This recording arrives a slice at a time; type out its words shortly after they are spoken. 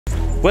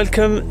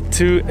Welcome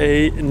to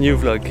a new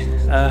vlog.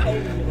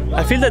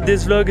 I feel that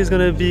this vlog is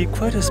gonna be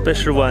quite a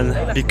special one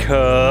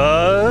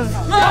because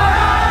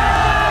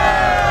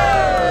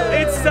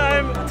it's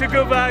time to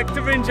go back to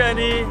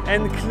Rinjani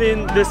and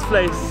clean this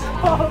place.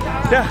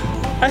 Yeah,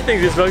 I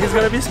think this vlog is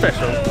gonna be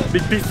special.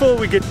 But before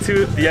we get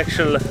to the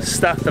actual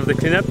start of the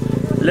cleanup,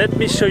 let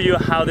me show you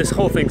how this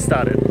whole thing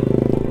started.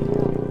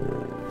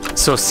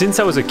 So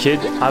since I was a kid,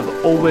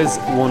 I've always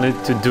wanted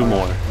to do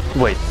more.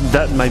 Wait,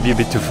 that might be a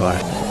bit too far.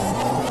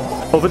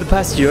 Over the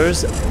past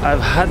years, I've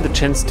had the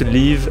chance to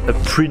live a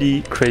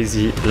pretty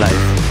crazy life.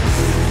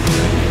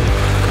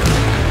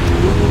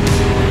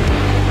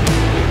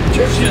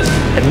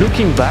 And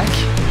looking back,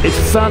 it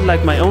felt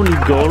like my only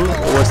goal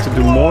was to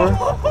do more,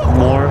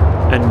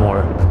 and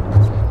more.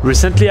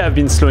 Recently, I've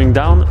been slowing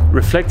down,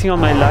 reflecting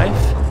on my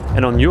life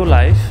and on your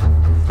life,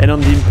 and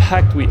on the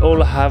impact we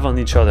all have on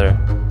each other.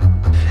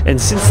 And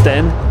since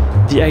then,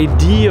 the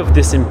idea of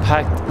this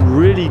impact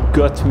really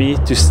got me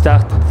to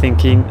start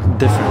thinking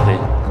differently.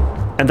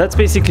 And that's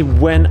basically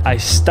when I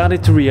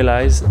started to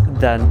realize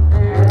that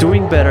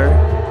doing better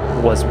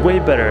was way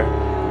better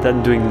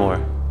than doing more.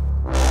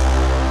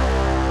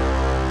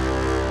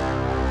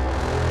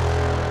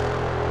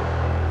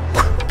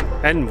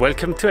 And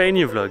welcome to a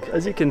new vlog.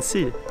 As you can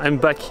see, I'm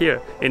back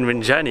here in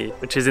Rinjani,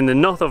 which is in the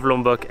north of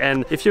Lombok.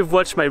 And if you've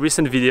watched my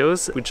recent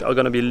videos, which are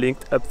gonna be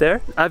linked up there,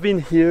 I've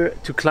been here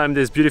to climb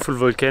this beautiful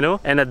volcano.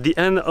 And at the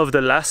end of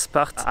the last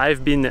part,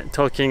 I've been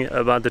talking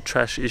about the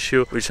trash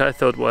issue, which I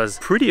thought was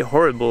pretty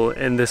horrible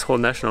in this whole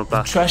national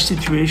park. The trash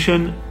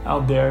situation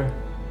out there,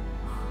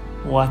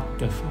 what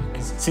the fuck?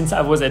 Since I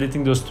was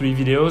editing those 3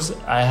 videos,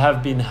 I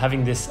have been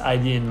having this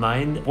idea in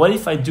mind. What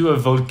if I do a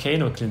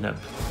volcano cleanup?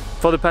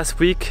 For the past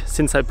week,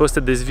 since I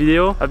posted this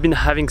video, I've been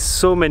having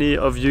so many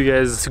of you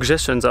guys'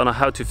 suggestions on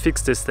how to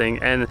fix this thing,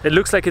 and it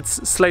looks like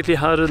it's slightly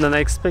harder than I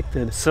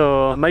expected.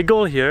 So my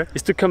goal here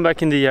is to come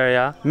back in the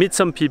area, meet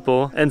some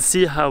people, and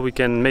see how we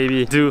can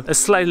maybe do a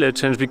slight little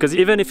change, because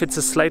even if it's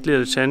a slight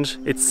little change,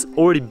 it's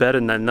already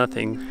better than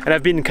nothing. And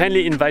I've been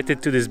kindly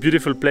invited to this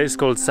beautiful place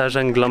called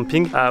Sajang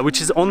Glamping,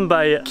 which is owned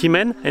by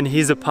Kimen, and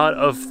he's a part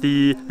of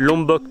the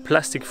Lombok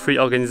Plastic Free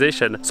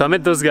organization. So I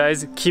met those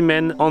guys,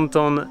 Kimen,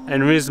 Anton,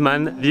 and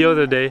Rizman, the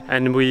other day,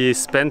 and we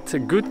spent a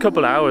good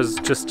couple hours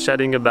just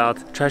chatting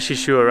about trash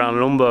issue around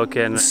Lombok,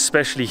 and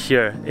especially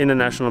here in the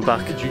national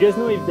park. Do you guys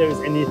know if there is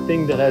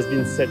anything that has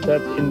been set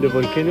up in the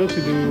volcano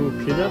to do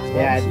cleanup?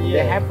 Yeah,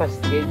 they have a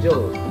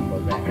schedule for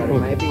that, but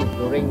maybe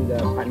during the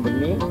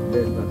pandemic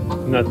there's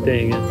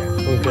nothing.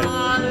 Yeah. Okay.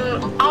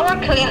 Our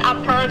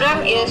cleanup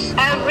program is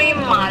every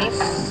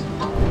month,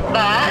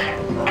 but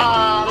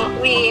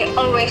we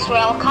always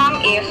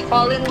welcome if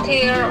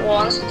volunteer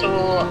wants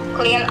to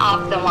clean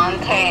up the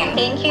mountain.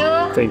 Thank you.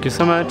 Thank you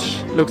so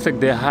much. Looks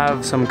like they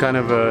have some kind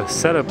of a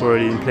setup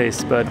already in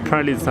place, but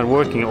apparently it's not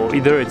working, or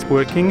either it's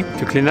working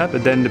to clean up,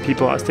 but then the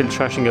people are still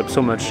trashing up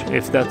so much,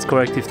 if that's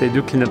correct, if they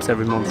do cleanups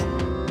every month.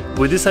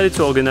 We decided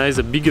to organize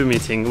a bigger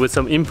meeting with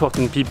some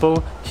important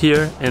people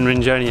here in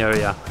Rinjani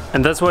area.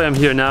 And that's why I'm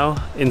here now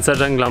in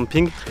Sajang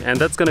Glamping, and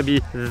that's gonna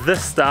be the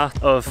start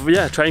of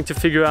trying to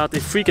figure out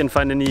if we can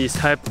find any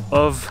type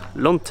of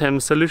long-term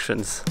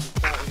solutions.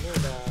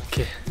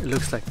 Okay, it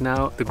looks like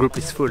now the group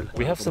is full.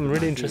 We have some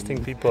really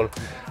interesting people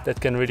that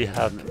can really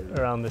help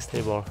around this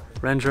table.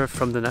 Ranger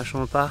from the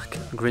national park,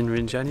 Green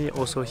Rinjani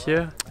also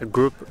here, a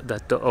group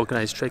that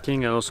organize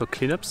trekking and also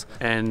cleanups,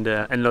 and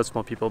lots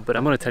more people. But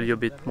I'm gonna tell you a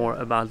bit more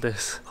about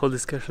this whole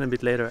discussion a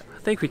bit later.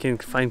 I think we can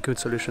find good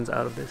solutions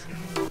out of this.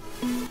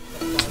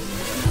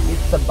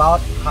 It's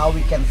about how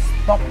we can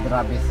stop the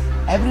rubbish.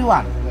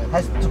 Everyone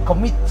has to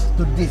commit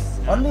to this.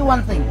 Only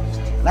one thing,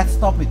 let's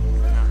stop it.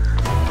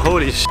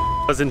 Holy shit.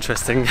 Was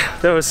interesting.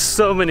 There were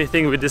so many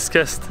things we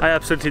discussed. I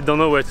absolutely don't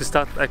know where to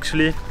start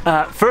actually.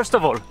 First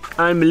of all,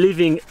 I'm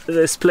leaving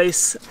this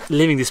place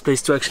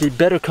to actually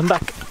better come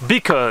back,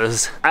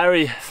 because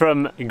Ari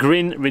from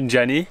Green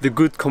Rinjani, the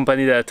good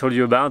company that I told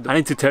you about, I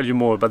need to tell you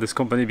more about this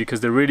company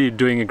because they're really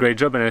doing a great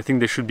job, and I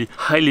think they should be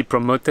highly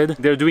promoted.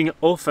 They're doing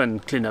orphan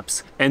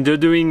cleanups, and they're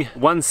doing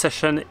 1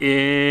 session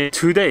in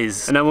 2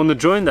 days, and I want to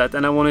join that,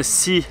 and I want to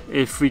see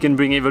if we can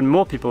bring even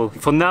more people.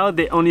 For now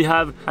they only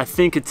have, I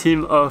think, a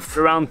team of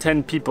around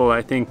 10 people,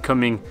 I think,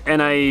 coming,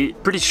 and I'm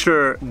pretty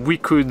sure we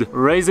could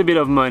raise a bit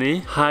of money,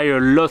 hire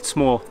lots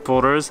more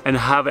porters, and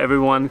have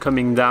everyone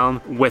coming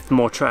down with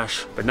more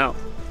trash. But now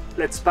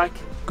let's pack,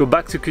 go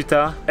back to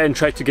Kuta, and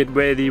try to get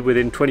ready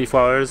within 24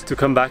 hours to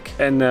come back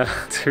and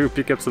to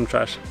pick up some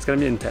trash. It's gonna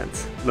be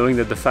intense, knowing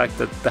that the fact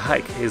that the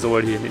hike is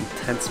already an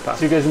intense path.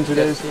 See you guys in 2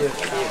 days.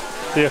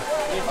 See you.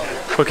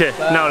 Okay,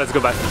 now let's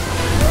go back.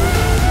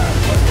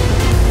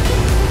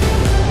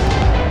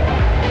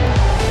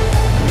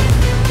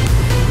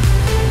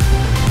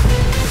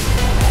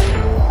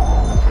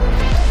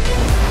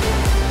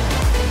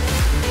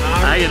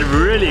 I get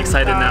really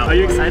excited now. Are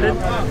you excited?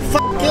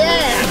 Fuck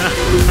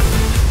yeah!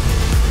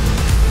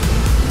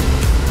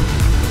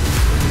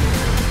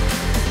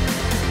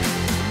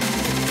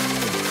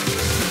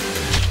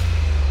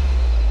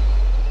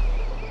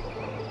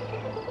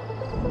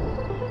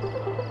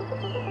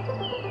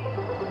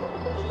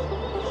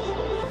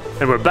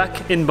 And we're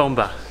back in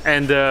Bamba.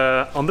 And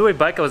on the way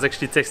back, I was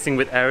actually texting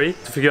with Ari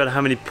to figure out how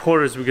many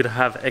porters we could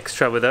have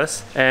extra with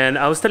us. And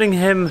I was telling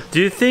him,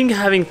 do you think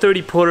having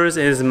 30 porters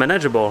is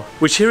manageable?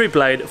 Which he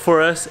replied,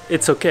 for us,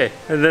 it's okay.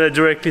 And then I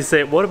directly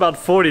say, what about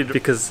 40?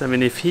 Because I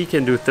mean, if he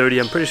can do 30,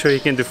 I'm pretty sure he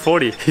can do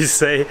 40. He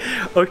say,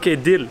 okay,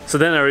 deal. So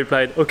then I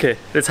replied, okay,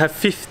 let's have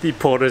 50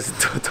 porters in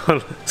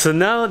total. So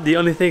now the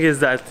only thing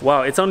is that,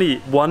 wow, it's only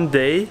one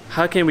day.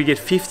 How can we get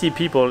 50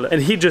 people?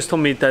 And he just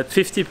told me that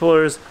 50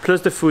 porters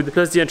plus the food,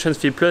 plus the entrance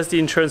fee, plus the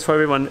insurance for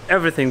everyone,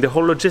 everything, the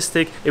whole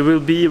logistic, it will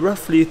be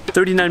roughly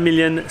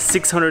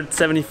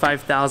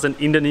 39,675,000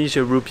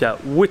 Indonesia rupiah,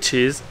 which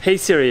is, hey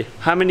Siri,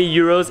 how many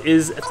euros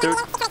is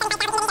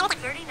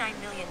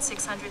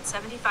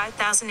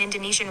 39,675,000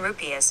 Indonesian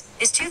rupiahs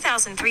is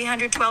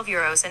 2,312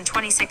 euros and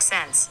 26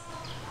 cents.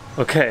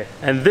 Okay,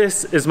 and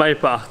this is my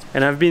part.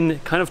 And I've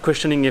been kind of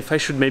questioning if I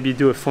should maybe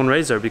do a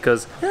fundraiser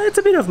because it's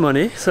a bit of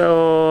money.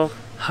 So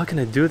how can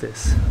I do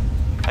this?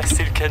 I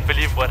still can't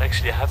believe what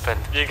actually happened.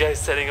 You guys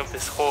setting up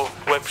this whole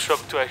web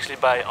shop to actually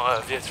buy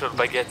virtual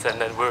baguettes, and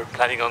then we're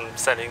planning on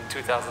selling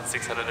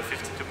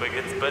 2,652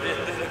 baguettes, but it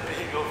ended up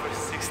being over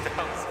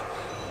 6,000.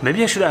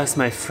 Maybe I should ask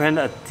my friend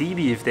at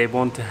DB if they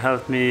want to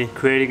help me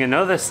creating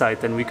another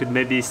site and we could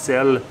maybe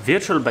sell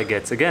virtual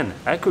baguettes again.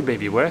 That could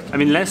maybe work. I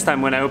mean, last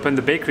time when I opened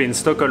the bakery in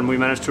Stockholm, we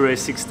managed to raise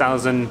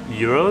 6,000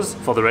 euros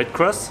for the Red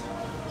Cross.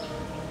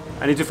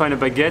 I need to find a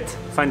baguette,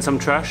 find some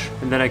trash,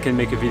 and then I can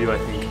make a video, I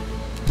think.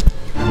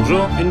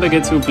 Bonjour, une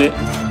baguette s'il vous plaît.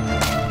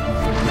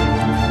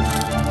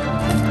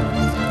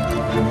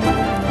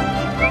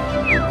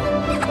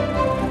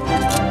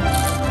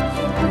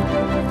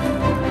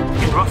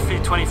 In roughly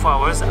 24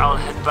 hours, I'll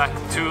head back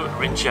to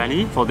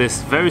Rinjani for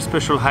this very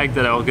special hike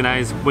that I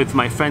organized with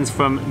my friends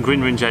from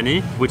Green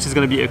Rinjani, which is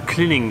going to be a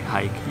cleaning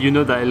hike. You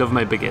know that I love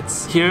my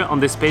baguettes. Here on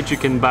this page you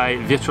can buy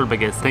virtual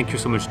baguettes. Thank you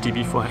so much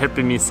DB for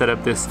helping me set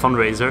up this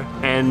fundraiser.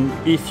 And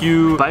if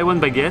you buy one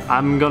baguette,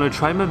 I'm gonna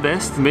try my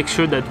best to make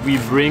sure that we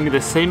bring the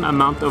same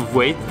amount of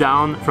weight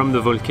down from the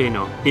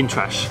volcano in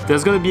trash.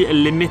 There's gonna be a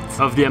limit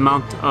of the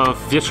amount of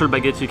virtual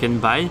baguettes you can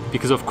buy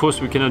because of course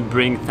we cannot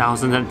bring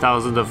thousands and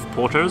thousands of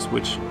porters,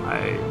 which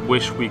I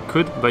wish we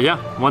could. But yeah,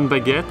 one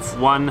baguette,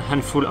 one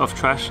handful of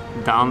trash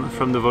down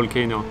from the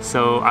volcano.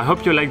 So I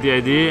hope you like the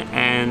idea,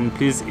 and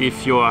please,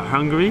 if you are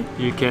hungry,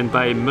 you can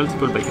buy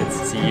multiple baguettes.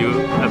 See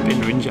you up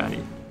in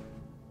Rinjani.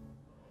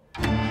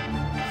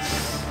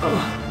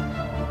 Oh,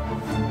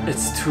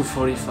 it's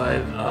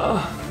 2:45.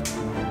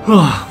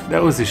 Oh,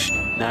 that was a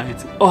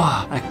night.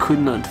 Oh, I could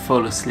not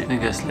fall asleep. I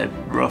think I slept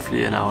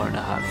roughly an hour and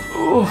a half.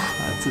 Oh,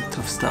 that's a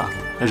tough start.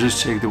 I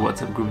just checked the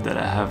WhatsApp group that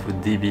I have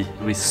with DB.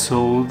 We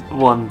sold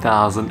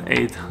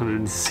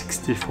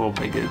 1,864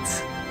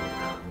 baguettes.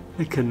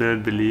 I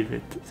cannot believe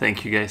it.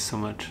 Thank you guys so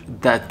much.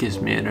 That gives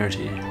me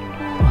energy.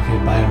 Okay,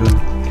 bye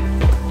everyone.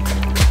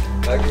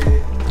 Pagi.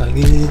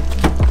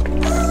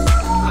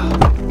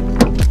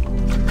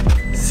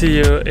 See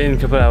you in a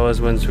couple hours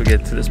once we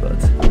get to the spot.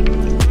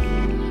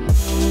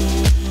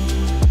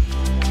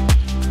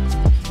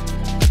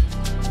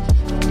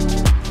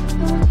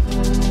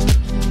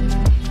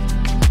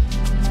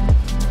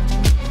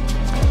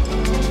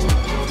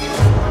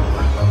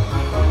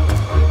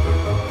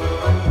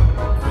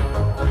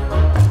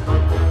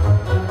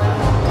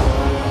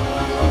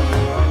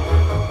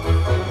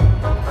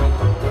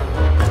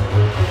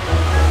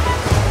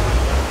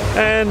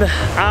 And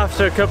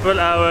after a couple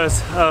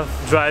hours of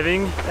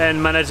driving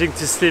and managing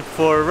to sleep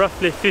for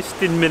roughly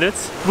 15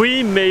 minutes,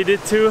 we made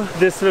it to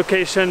this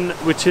location,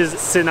 which is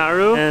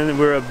Senaru, and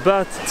we're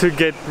about to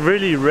get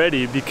really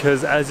ready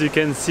because as you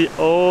can see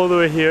all the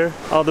way here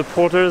are the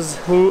porters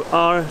who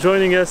are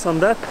joining us on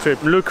that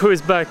trip. Look who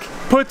is back.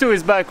 Putu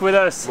is back with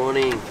us.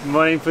 Morning.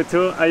 Morning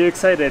Putu, are you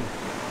excited?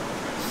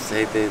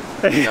 Excited.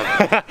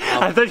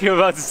 I thought you were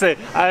about to say,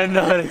 I'm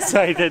not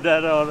excited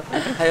at all.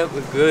 I hope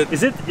it's good.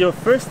 Is it your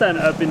first time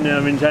up in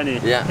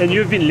Rinjani? Yeah. And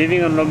you've been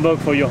living on Lombok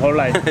for your whole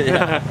life?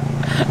 Yeah.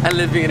 I'm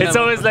living in It's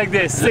always like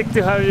this, sick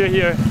to have you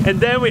here. And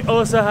then we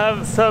also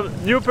have some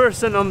new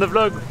person on the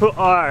vlog who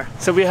are.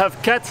 So we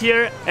have Kat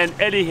here and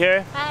Ellie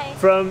here. Hi.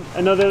 From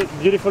another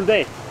beautiful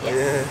day.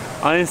 Yeah.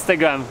 On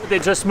Instagram. They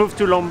just moved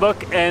to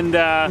Lombok, and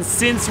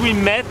since we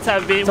met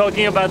I've been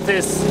talking about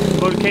this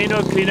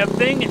volcano cleanup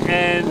thing,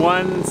 and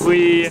once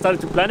we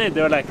started to plan it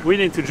they were like, we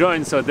need to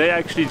join, so they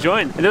actually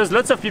joined. And there was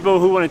lots of people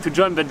who wanted to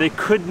join but they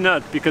could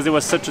not because it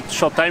was such a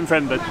short time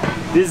frame, but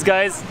these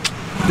guys,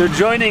 they're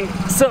joining.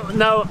 So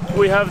now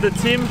we have the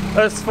team,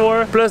 us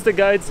four, plus the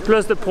guides,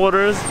 plus the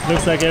porters.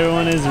 Looks like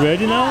everyone is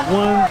ready now.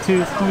 1,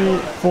 2, 3,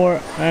 4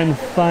 and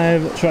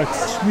 5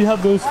 trucks. We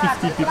have those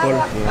 50 people.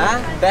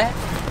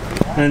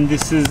 And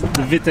this is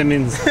the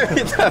vitamins.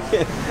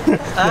 The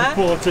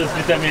porter's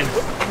vitamin.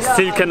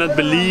 Still cannot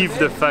believe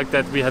the fact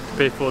that we had to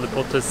pay for the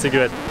porter's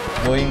cigarette.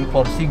 Going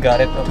for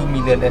cigarette, 2.5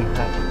 million.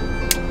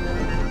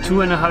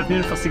 2.5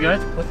 million for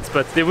cigarette?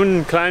 But they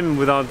wouldn't climb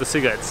without the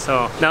cigarettes.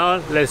 So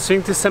now let's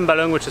swing to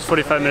Sembalong, which is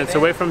 45 minutes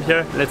away from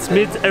here. Let's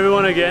meet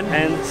everyone again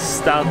and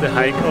start the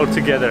hike all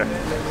together.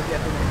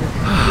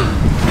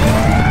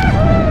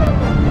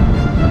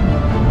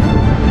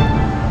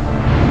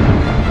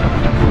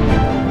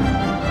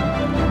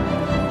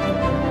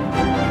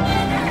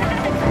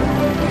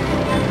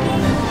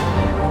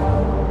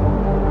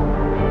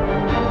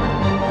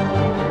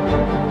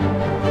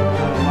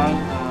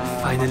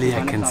 Finally,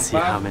 I can see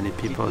how many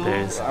people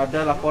there is.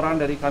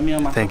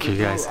 Thank you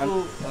guys.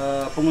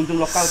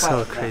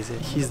 So crazy.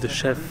 He's the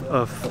chef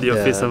of the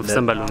office of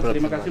Sembalung.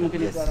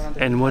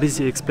 And what is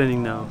he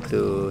explaining now?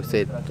 To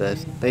say that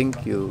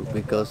thank you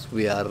because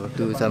we are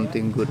do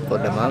something good for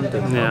the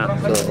mountain. Yeah.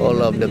 So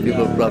all of the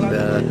people from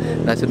the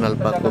National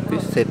Park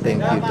Office say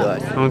thank you to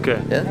us. Okay.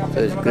 Yeah.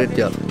 So it's a great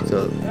job.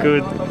 So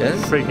Good yeah.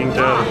 freaking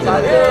job.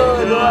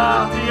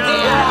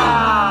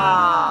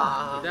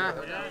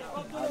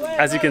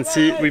 As you can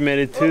see, we made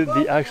it to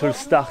the actual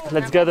start.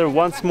 Let's gather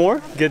once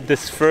more, get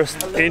this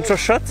first intro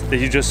shot that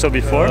you just saw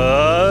before.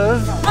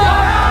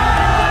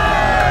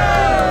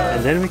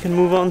 And then we can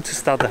move on to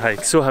start the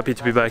hike. So happy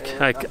to be back.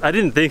 Like, I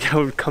didn't think I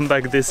would come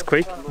back this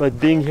quick, but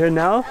being here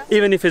now,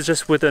 even if it's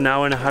just with an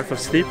hour and a half of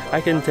sleep,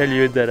 I can tell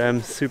you that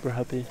I'm super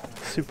happy,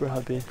 super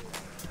happy.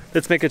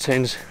 Let's make a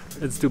change.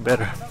 Let's do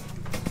better.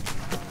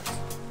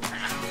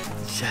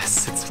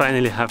 Yes, it's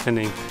finally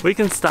happening. We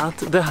can start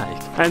the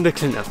hike and the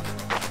cleanup.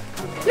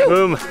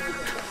 Boom!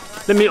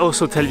 Let me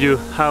also tell you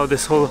how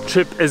this whole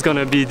trip is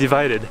gonna be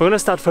divided. We're gonna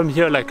start from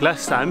here like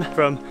last time,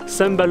 from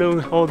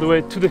Sembalung all the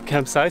way to the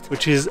campsite,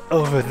 which is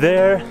over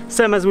there,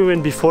 same as we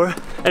went before.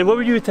 And what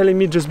were you telling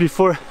me just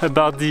before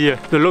about the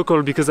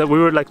local? Because we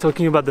were like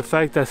talking about the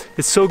fact that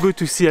it's so good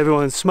to see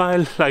everyone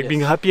smile, like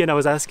being happy. And I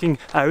was asking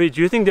Ari,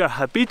 do you think they're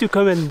happy to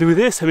come and do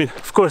this? I mean,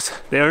 of course,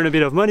 they earn a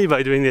bit of money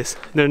by doing this.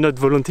 They're not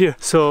volunteer.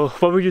 So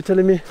what were you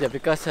telling me? Yeah,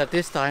 because at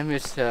this time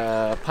is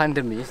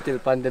pandemic, still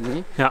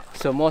pandemic. Yeah.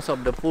 So most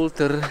of the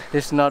pullter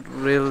is not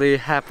really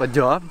have a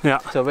job. Yeah.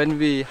 So when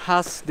we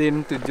asked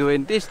them to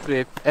join this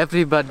trip,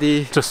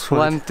 everybody Just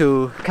want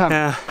to come.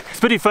 Yeah. It's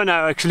pretty fun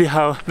now actually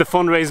how the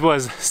fundraise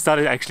was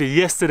started actually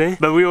yesterday,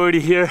 but we're already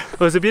here. It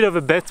was a bit of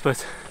a bet,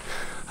 but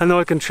I know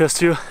I can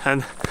trust you,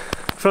 and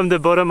from the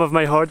bottom of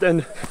my heart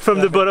and from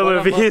the bottom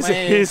of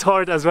his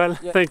heart as well.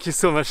 Yeah. Thank you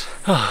so much.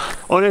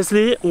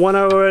 Honestly, 1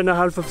 hour and a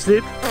half of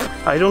sleep,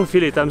 I don't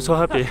feel it. I'm so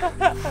happy.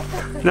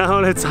 Now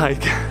let's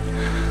hike.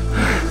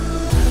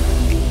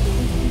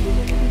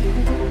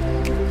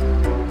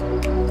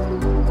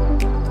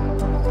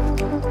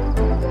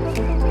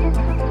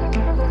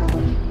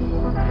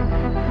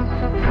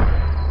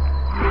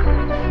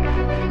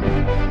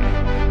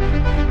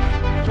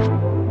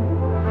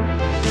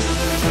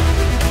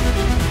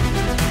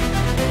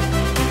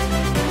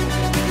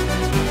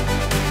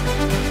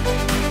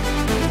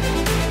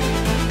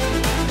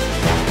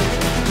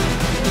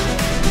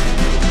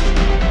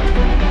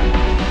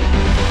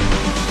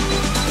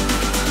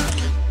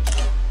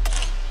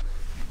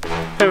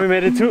 We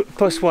made it to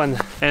post 1,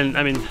 and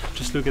I mean,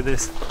 just look at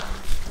this.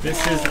 This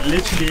is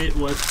literally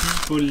what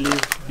people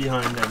leave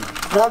behind them.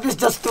 That is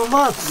just too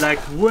much. Like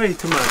way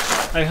too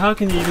much. Like how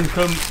can you even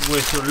come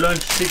with your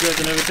lunch, cigarette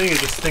and everything and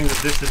just think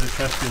that this is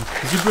disgusting?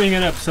 Because you bring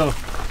it up, so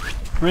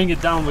bring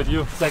it down with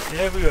you. It's like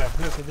everywhere.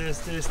 Look at this.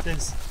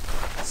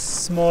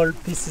 Small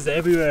pieces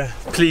everywhere.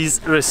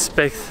 Please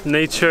respect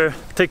nature.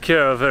 Take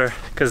care of her,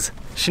 because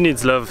she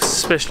needs love,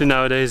 especially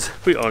nowadays.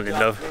 We all need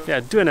love. Yeah,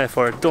 do an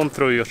effort. Don't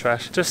throw your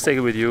trash. Just take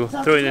it with you.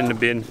 Throw it in the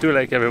bin. Do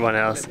like everyone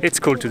else. It's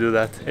cool to do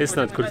that. It's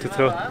not cool to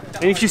throw.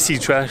 And if you see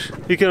trash,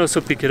 you can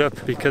also pick it up,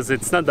 because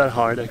it's not that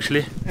hard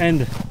actually.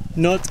 And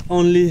not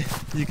only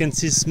you can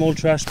see small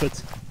trash,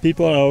 but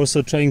people are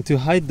also trying to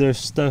hide their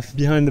stuff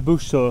behind the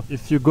bush. So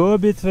if you go a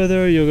bit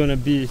further, you're gonna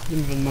be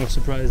even more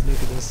surprised.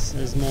 Look at this.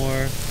 There's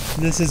more.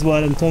 This is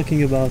what I'm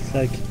talking about.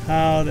 Like,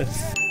 how the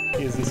f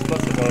is this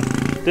possible?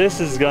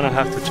 This is gonna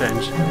have to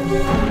change.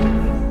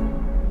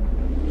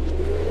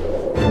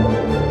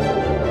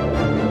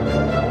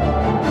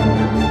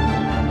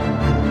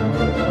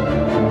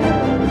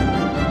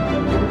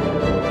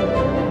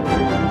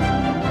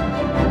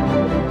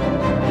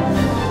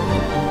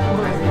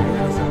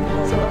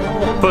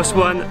 Post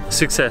 1,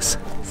 success.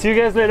 See you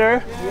guys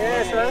later.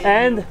 Yes, sir.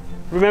 And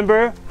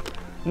remember,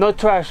 no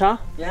trash, huh?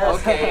 Yes.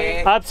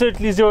 Okay.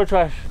 Absolutely zero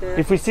trash.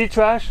 If we see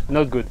trash,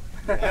 not good.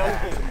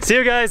 See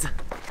you guys.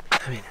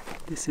 I mean,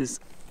 this is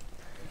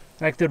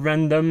like the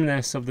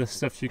randomness of the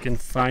stuff you can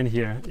find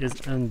here is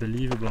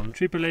unbelievable.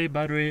 AAA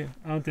battery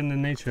out in the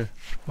nature,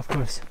 of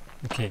course.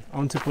 Okay,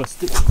 on to post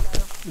 2.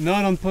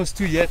 Not on post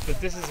 2 yet, but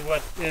this is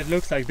what it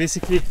looks like.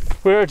 Basically,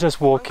 we were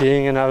just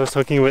walking and I was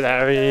talking with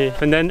Ari,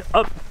 and then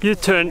up you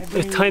turn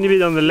a tiny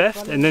bit on the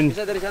left, and then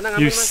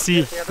you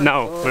see,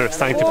 now we're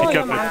starting to pick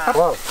up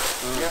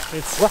it.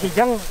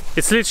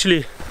 It's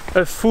literally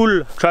a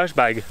full trash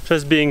bag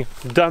just being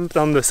dumped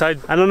on the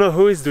side. I don't know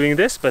who is doing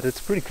this, but it's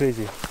pretty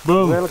crazy.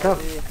 Boom. Welcome.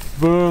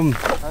 Boom.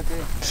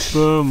 Okay.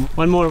 Boom.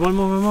 One more.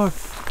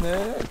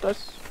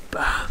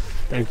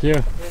 Thank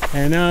you.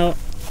 And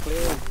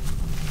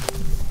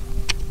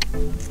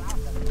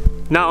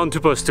now on to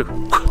post 2.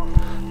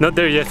 Not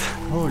there yet.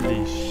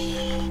 Holy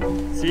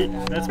sh! See,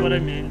 that's what I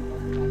mean.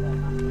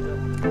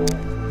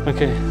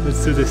 Okay,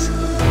 let's do this.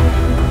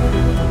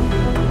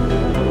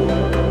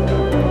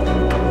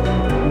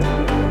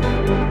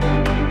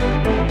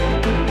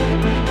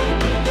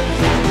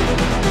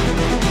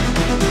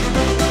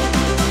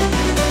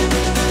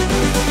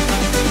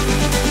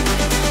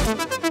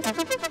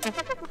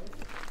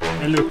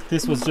 And look,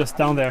 This was just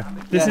down there.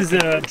 This is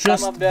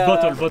just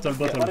bottle.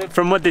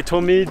 From what they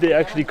told me, they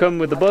actually come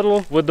with the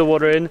bottle, with the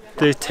water in.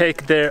 They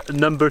take their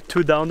number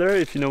 2 down there,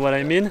 if you know what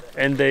I mean.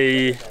 And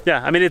they,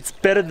 yeah, I mean, it's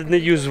better than they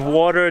use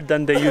water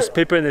than they use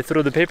paper and they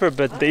throw the paper,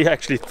 but they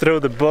actually throw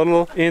the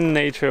bottle in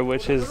nature,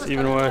 which is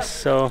even worse.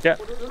 So, yeah.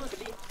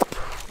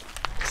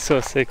 So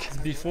sick.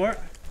 Before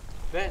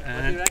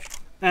and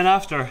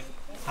after.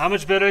 How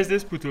much better is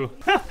this, Putu?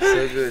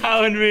 So good.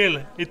 How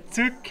unreal. It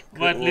took,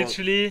 what,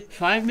 literally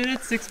 5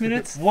 minutes, 6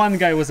 minutes? One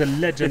guy was a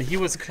legend. He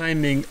was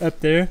climbing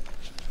up there.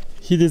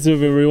 He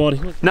deserves a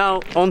reward.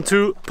 Now, on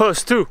to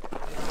post 2.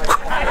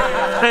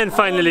 And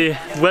finally,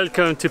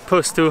 welcome to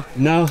post 2.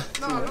 Now,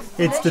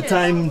 it's the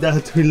time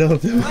that we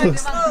love the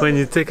most. When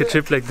you take a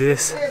trip like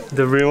this,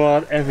 the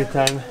reward every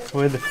time.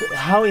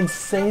 How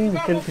insane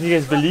can you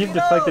guys believe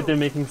the fact that they're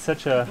making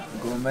such a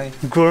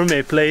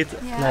gourmet plate?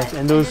 Yeah. Like,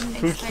 and those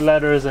fruit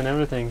platters and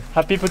everything.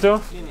 Happy,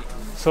 Puto?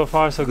 So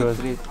far, so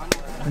good.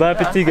 Bon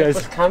appetit,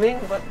 guys. Coming,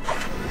 but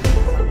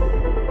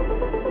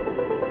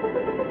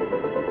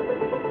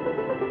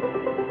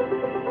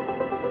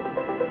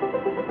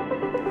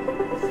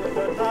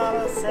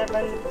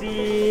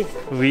 70.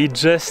 We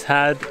just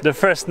had the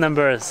first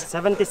numbers.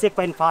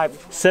 76.5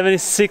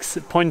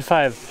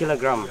 76.5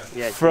 kilogram.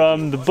 Yes.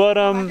 from the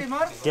bottom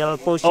Till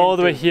push all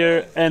the way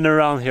here and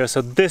around here.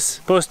 So this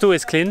post 2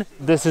 is clean.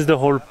 This is the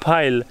whole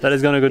pile that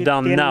is gonna go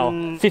down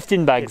now.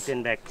 15 bags.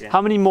 15 bags. Yeah.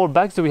 How many more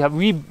bags do we have?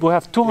 We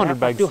have 200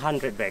 bags.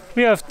 200 bags.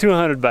 We have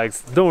 200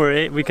 bags. Don't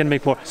worry, we can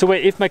make more. So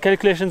wait, if my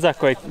calculations are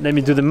correct, let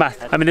me do the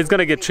math. I mean, it's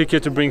gonna get trickier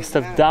to bring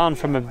stuff down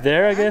from up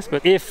there, I guess.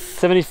 But if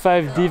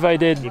 75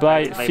 divided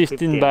by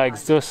 15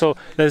 bags, so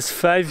there's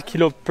 5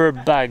 kilo per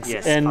bags,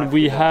 Yes, and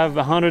we have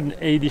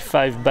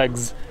 185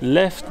 bags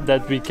left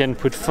that we can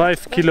put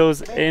 5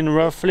 kilos in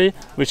roughly,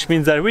 which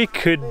means that we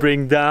could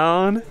bring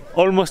down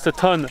almost a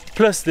ton.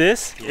 Plus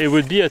this, it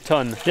would be a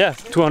ton. Yeah,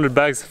 200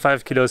 bags,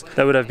 5 kilos.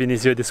 That would have been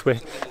easier this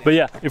way. But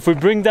yeah, if we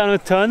bring down a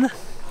ton,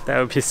 that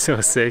would be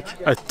so sick.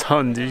 A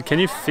ton, dude. Can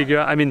you figure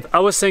out? I mean, I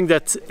was saying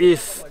that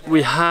if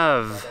we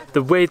have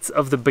the weight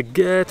of the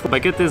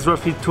baguette is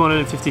roughly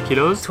 250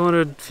 kilos,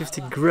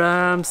 250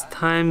 grams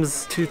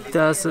times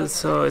 2000.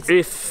 So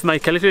if my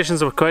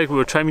calculations were correct, we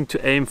were trying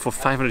to aim for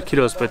 500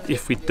 kilos. But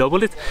if we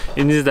double it,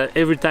 it means that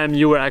every time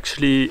you were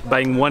actually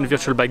buying one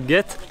virtual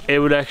baguette, it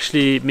would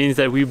actually mean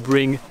that we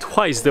bring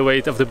twice the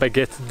weight of the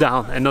baguette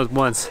down and not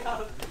once.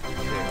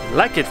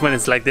 Like it when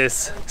it's like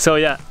this. So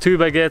yeah, 2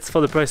 baguettes for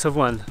the price of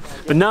 1.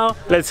 But now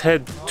let's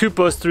head to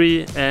post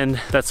 3, and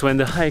that's when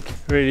the hike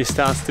really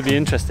starts to be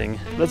interesting.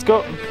 Let's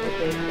go.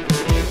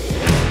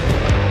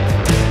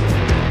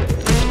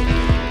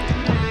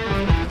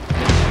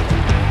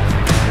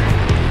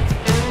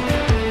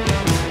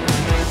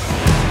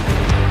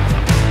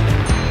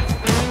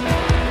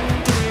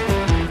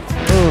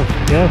 Oh,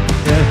 yeah.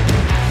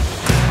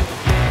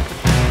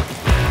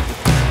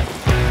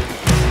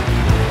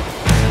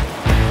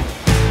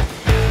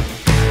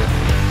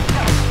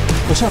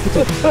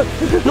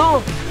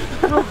 No!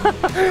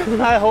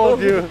 I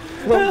hold you.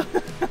 I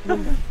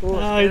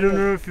don't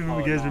know if you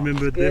guys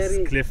remember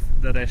this cliff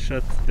that I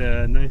shot,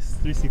 the nice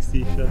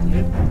 360 shot.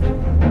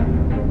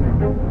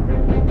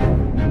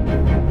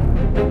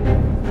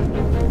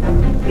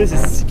 This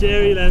is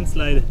scary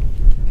landslide.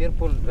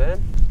 Careful,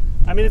 man.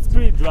 I mean, it's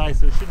pretty dry,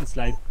 so it shouldn't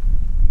slide.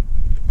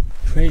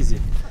 Crazy.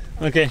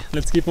 Okay,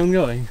 let's keep on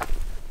going.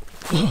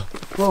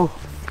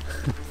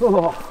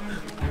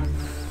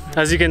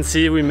 As you can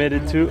see, we made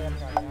it to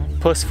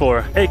post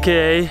 4,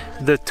 aka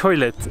the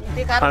toilet.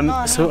 I'm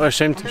so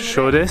ashamed to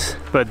show this,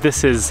 but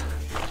this is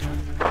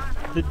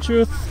the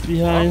truth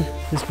behind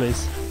this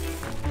place.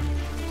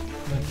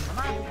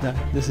 Yeah,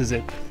 this is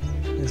it.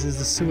 This is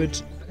the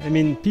sewage. I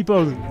mean,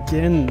 people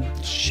can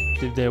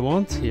shit if they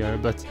want here,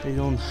 but they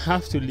don't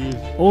have to leave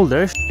all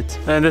their shit.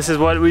 And this is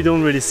what we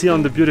don't really see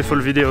on the beautiful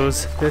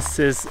videos. This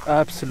is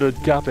absolute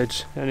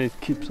garbage, and it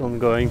keeps on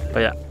going.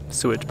 But yeah,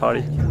 sewage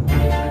party.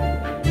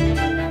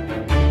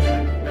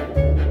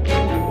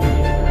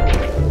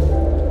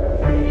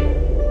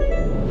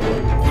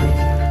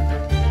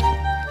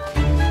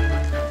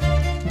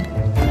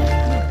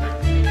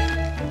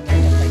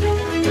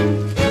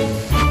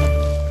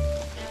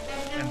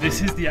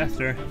 This is the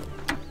after.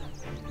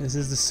 This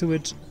is the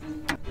sewage.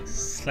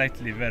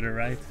 Slightly better,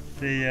 right?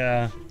 They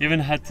even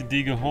had to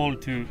dig a hole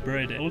to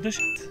bury all the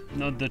shit,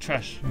 not the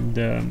trash,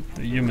 the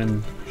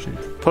human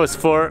shit. Post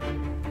 4,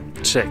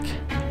 check.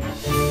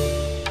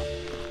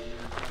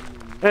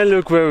 And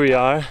look where we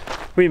are.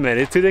 We made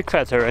it to the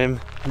crater rim.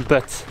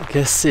 But I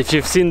guess if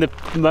you've seen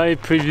my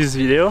previous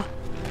video,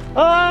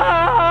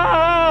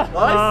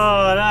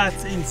 oh,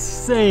 that's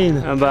insane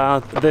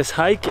about this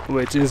hike,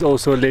 which is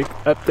also a lake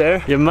up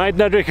there. You might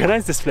not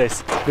recognize this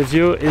place. The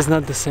view is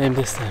not the same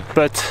this time.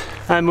 But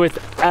I'm with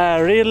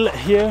Ariel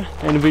here,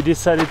 and we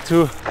decided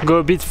to go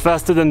a bit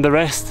faster than the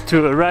rest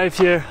to arrive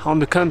here on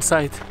the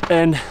campsite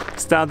and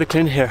start the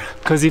clean here.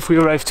 Because if we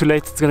arrive too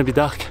late, it's gonna be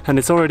dark, and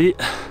it's already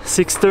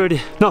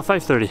 6:30. No,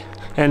 5:30.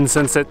 And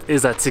sunset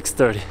is at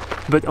 6:30.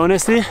 but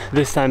honestly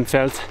this time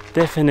felt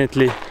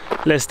definitely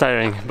less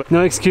tiring. But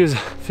no excuse,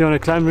 if you want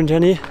to climb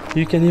Rinjani,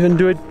 you can even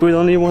do it with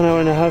only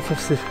 1.5 hours of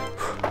sleep.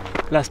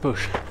 Last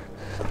push.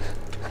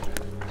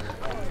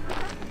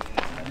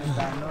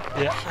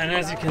 Yeah, and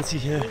as you can see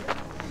here,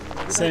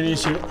 same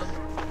issue.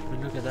 But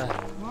look at that.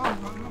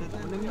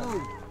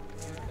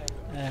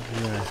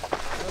 Everywhere.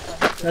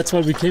 That's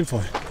what we came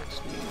for.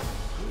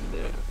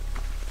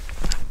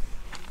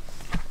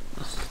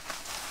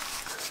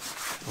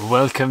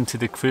 Welcome to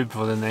the crib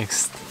for the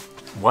next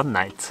one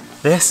night.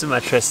 This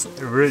mattress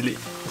really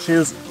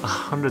feels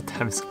 100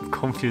 times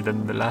comfier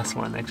than the last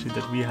one actually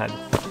that we had.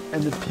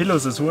 And the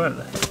pillows as well.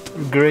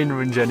 Green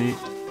Rinjani,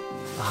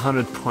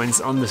 100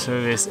 points on the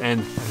service,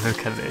 and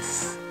look at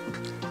this.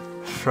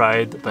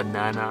 Fried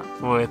banana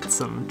with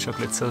some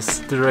chocolate sauce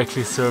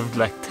directly served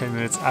like 10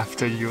 minutes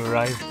after you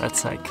arrive.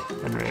 That's like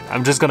unreal.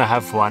 I'm just gonna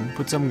have one,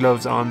 put some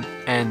gloves on,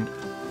 and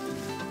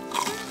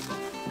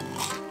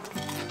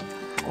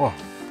oh.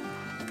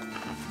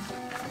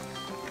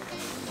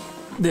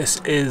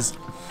 This is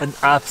an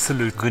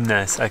absolute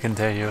goodness, I can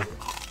tell you.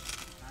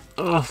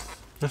 Oh,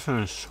 this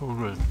one is so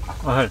good.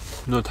 Okay,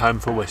 no time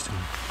for wasting.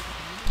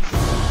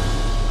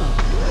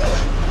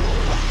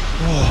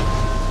 Oh.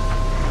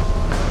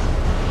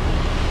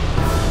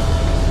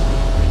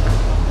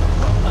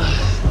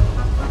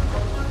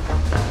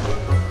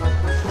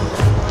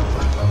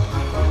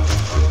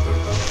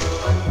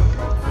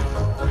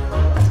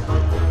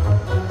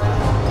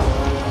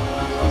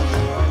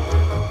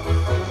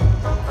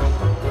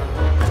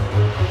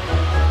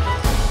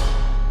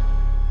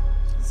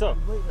 So,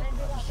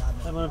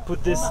 I'm gonna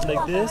put this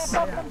like this.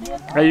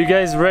 Are you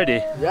guys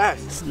ready?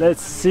 Yes.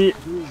 Let's see.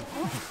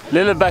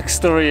 Little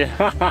backstory.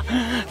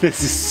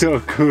 This is so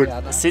cool.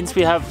 Since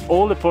we have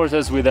all the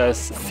porters with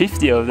us,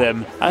 50 of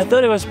them, I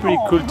thought it was pretty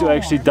cool to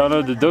actually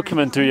download the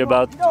documentary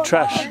about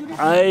trash.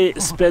 I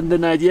spent the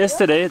night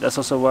yesterday, that's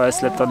also why I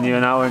slept only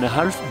 1.5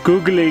 hours,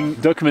 googling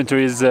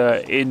documentaries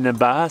in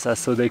Bahasa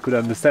so they could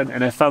understand,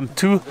 and I found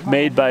 2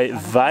 made by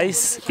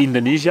Vice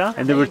Indonesia,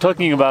 and they were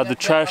talking about the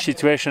trash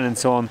situation and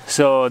so on.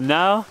 So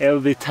now it'll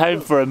be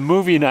time for a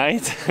movie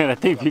night, and I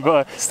think people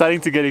are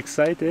starting to get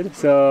excited.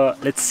 So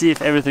let's see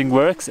if everything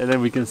works, and then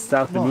we can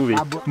start the movie.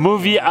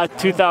 Movie at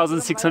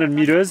 2,600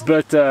 meters,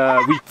 but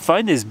we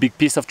find this big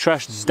piece of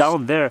trash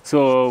down there,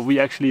 so we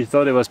actually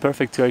thought it was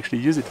perfect to actually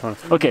use it for.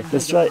 Okay,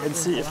 let's try and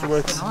see if it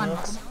works.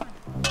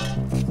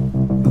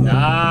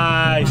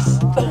 Nice!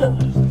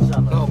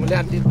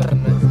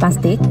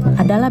 Plastik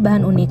adalah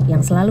bahan unik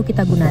yang selalu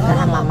kita gunakan.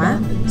 Tahan lama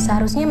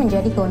seharusnya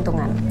menjadi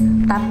keuntungan,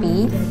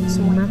 tapi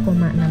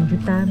 5,6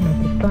 juta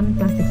metrik ton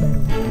plastik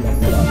baru.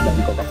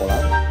 Dari Coca-Cola,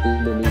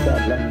 Indonesia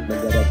adalah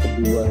negara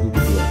kedua di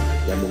dunia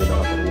yang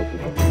menggunakan teknologi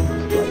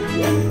setelah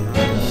India.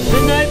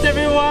 Good night,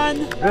 everyone!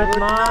 Good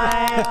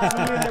night.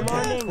 See you in the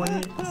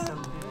morning.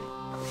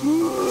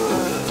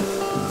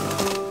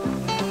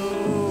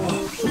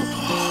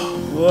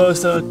 Wow,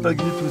 selamat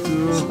pagi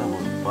Putu.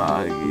 Selamat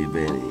pagi,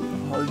 Benny.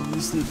 How do you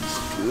sleep?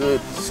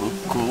 Good, so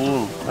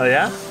cool. Oh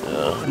yeah?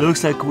 Yeah.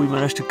 Looks like we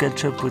managed to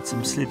catch up with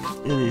some sleep.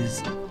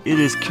 It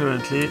is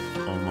currently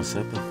Almost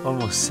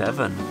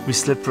 7. We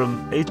slept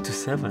from 8 to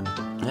 7.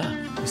 Yeah.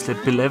 We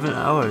slept 11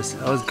 hours.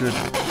 That was good.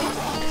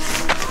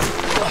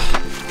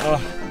 Oh.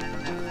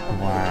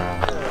 Wow.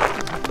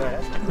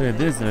 Look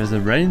at this, there's a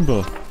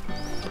rainbow.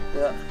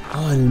 Yeah.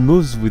 Oh, and it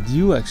moves with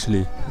you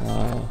actually.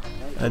 Wow.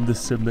 And the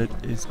summit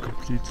is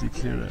completely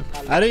clear up.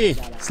 Ari,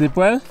 sleep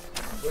well?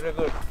 Very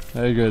good.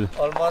 Very good.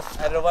 Almost,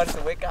 I don't want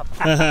to wake up.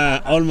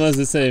 Almost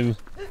the same.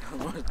 You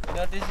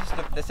know, this is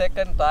the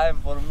second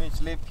time for me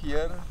sleep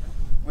here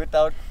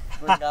without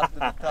going up to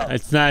the top.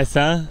 It's nice,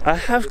 huh? I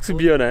have to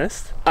be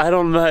honest, I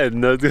don't mind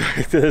not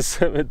going to the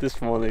summit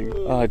this morning.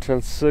 Oh, it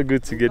felt so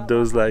good to get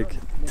those like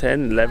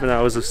 10, 11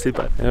 hours of sleep.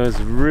 It was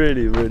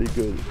really, really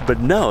good. But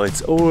now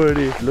it's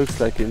already,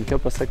 looks like in a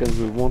couple of seconds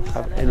we won't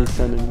have any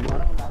sun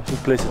anymore. I should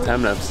place a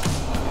time lapse.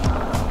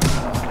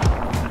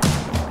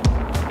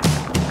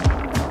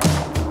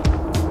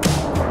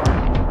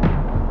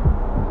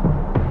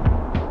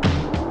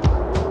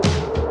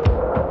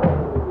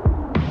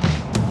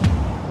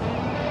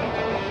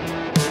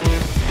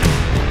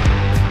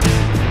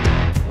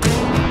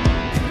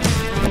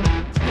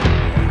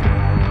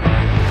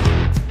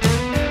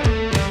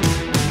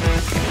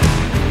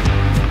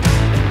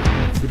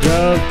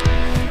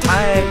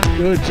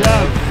 Good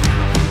job!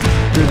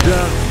 Good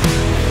job!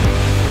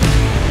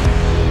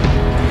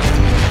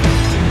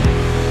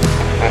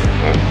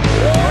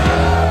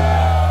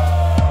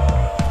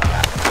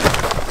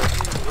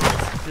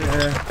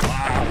 Yeah.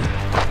 Wow!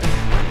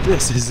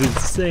 This is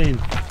insane!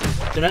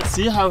 Can I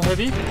see how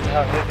heavy?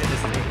 How heavy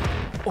this thing?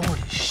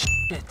 Holy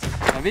shit!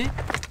 Heavy?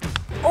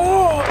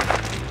 Oh!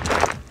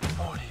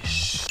 Holy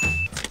shit!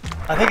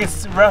 I think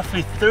it's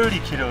roughly 30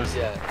 kilos.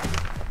 Yeah.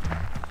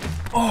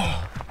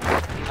 Oh!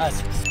 That's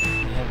heavy.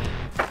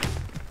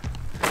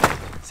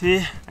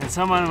 See, and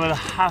someone will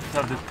have to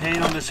have the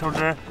pain on the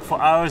shoulder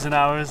for hours and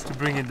hours to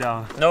bring it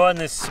down. No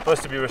one is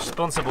supposed to be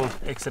responsible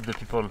except the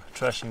people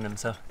trashing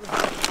themselves.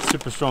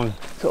 super strong.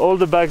 So all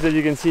the bags that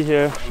you can see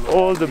here,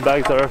 all the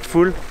bags are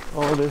full.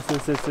 All this,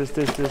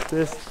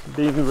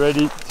 being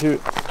ready to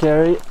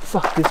carry.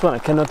 Fuck, this one, I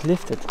cannot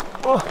lift it.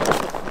 Oh.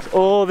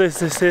 All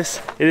this.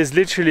 It is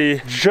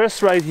literally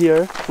just right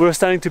here. We're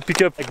starting to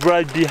pick up like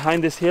right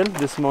behind this hill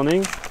this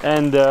morning.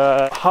 And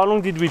how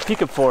long did we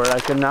pick up for?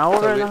 Like an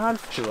hour and a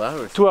half? 2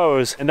 hours. 2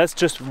 hours. And that's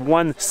just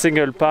one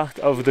single part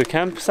of the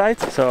campsite.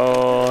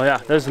 So yeah,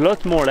 there's a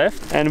lot more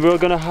left. And we're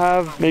gonna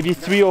have maybe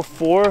 3 or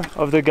 4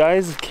 of the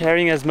guys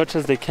carrying as much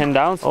as they can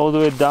down, all the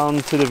way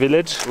down to the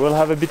village. We'll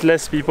have a bit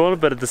less people,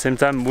 but at the same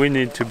time, we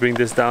need to bring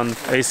this down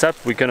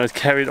ASAP. We cannot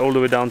carry it all the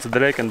way down to the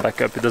lake and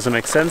back up. It doesn't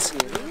make sense.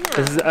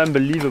 This is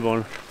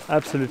unbelievable.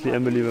 Absolutely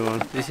unbelievable.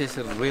 This is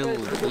a real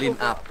clean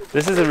up.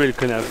 This is a real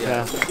clean up,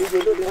 yeah.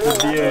 The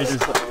beer, just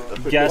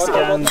gas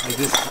can, like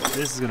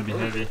this is gonna be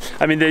heavy.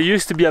 I mean, there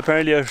used to be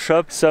apparently a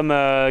shop. Some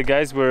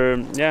guys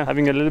were,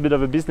 having a little bit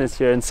of a business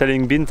here and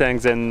selling bean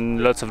tanks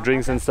and lots of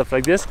drinks and stuff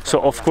like this. So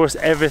of course,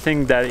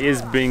 everything that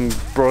is being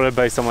brought up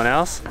by someone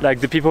else, like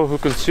the people who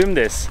consume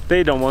this,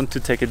 they don't want to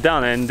take it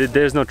down, and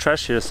there's no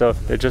trash here, so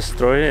they just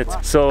throw it.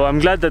 So I'm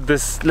glad that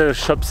this little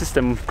shop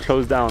system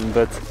closed down,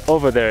 but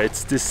over there,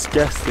 it's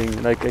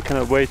disgusting. Like, I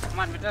cannot wait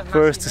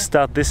for us to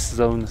start this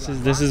zone.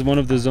 This is one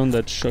of the zones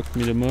that shocked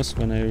me the most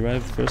when I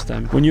arrived first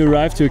time. When you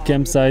arrive to a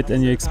campsite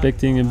and you're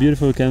expecting a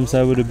beautiful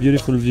campsite with a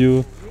beautiful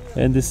view,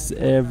 and this is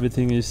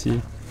everything you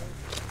see.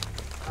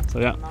 So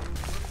yeah.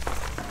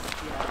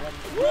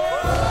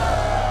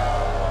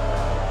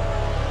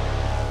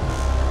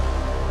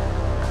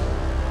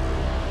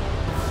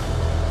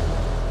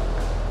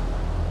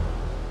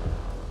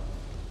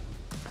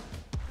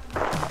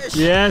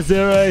 Yes,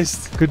 they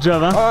raced. Good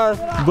job,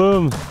 huh?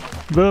 Boom.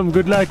 Boom,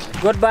 good luck.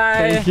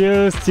 Goodbye. Thank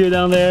you. See you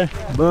down there.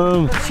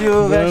 Boom. See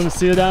you guys. Boom.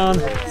 See you down.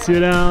 See you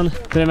down.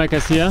 Terima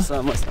kasih ya.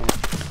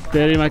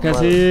 Terima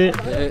kasih.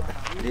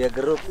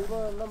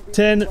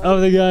 10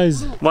 of the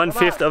guys.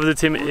 1/5 of the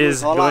team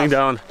is going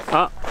down.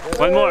 Ah,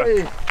 one more.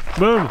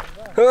 Boom.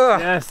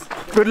 Yes.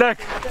 Good luck.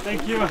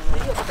 Thank you.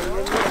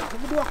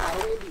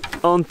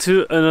 On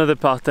to another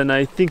part, and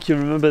I think you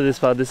remember this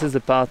part. This is the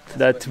part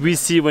that we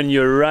see when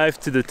you arrive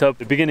to the top,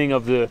 the beginning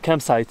of the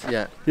campsite.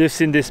 Yeah. You've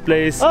seen this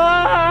place.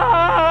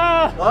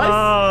 Ah!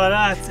 Oh,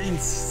 that's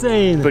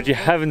insane! But you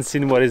haven't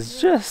seen what is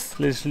just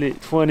literally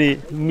 20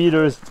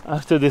 meters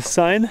after this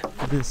sign.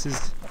 This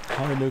is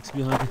how it looks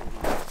behind.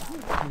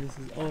 This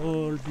is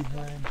all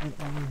behind.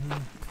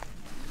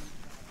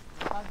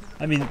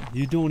 I mean,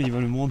 you don't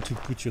even want to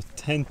put your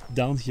tent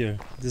down here.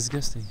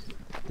 Disgusting.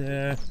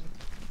 There.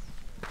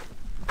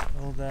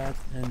 All that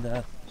and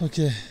that.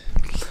 Okay.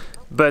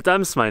 But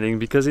I'm smiling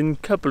because in a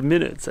couple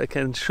minutes I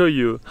can show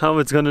you how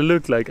it's gonna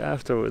look like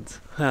afterwards.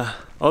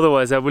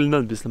 Otherwise I will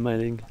not be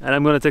smiling. And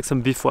I'm gonna take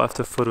some before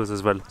after photos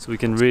as well, so we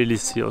can really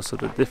see also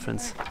the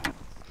difference.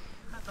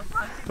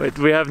 Wait,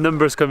 we have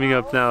numbers coming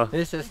up now.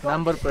 This is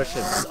number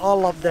person.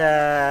 All of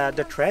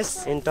the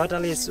trash in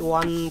total is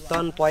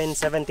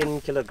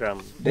 1.17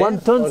 kilogram. 1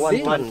 ton?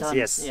 1 ton,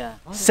 yes. Yeah.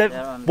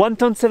 1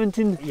 ton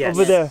 17 Yes.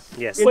 over there.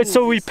 Yes. Wait,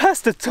 so we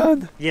passed the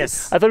ton?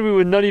 Yes. I thought we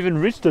would not even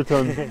reach the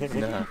ton.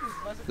 No.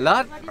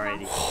 Lot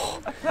Already.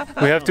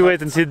 We have to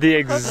wait and see the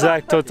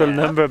exact total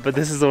number, but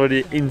this is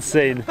already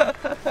insane.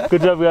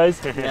 Good job, guys.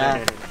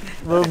 Yeah.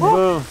 Boom,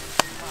 boom.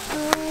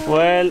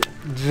 Well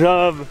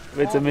job.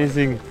 It's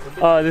amazing.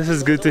 Oh, this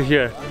is good to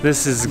hear.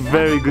 This is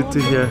very good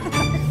to hear.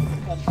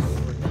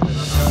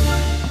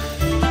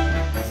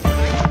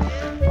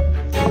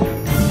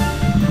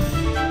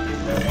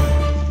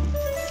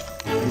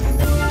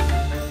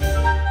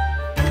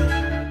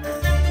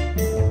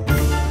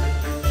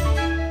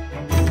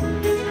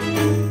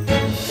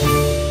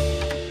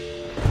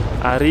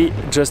 Ari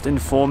just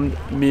informed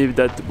me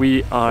that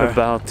we are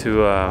about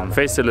to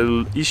face a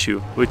little issue,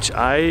 which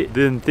I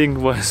didn't think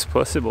was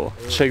possible.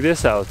 Check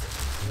this out.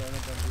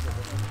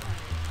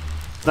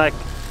 Like,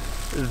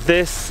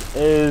 this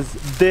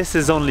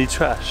is only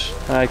trash.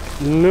 Like,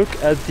 look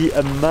at the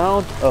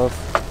amount of...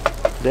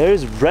 There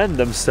is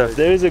random stuff.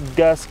 There is a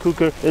gas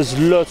cooker. There's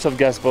lots of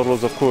gas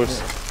bottles, of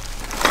course.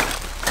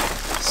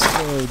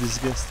 So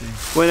disgusting.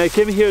 When I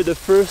came here the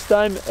first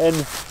time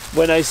and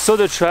when I saw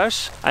the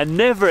trash, I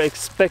never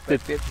expected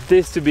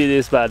this to be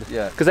this bad.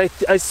 Yeah. Because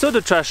I saw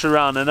the trash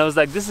around and I was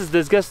like, this is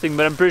disgusting,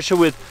 but I'm pretty sure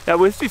with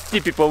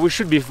 50 people we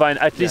should be fine,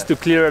 at least to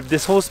clear up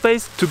this whole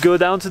space, to go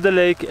down to the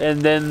lake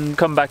and then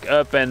come back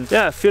up. And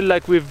yeah, I feel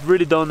like we've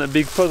really done a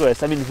big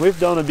progress. I mean, we've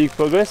done a big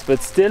progress,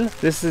 but still,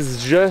 this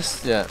is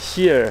just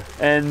here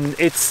and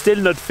it's still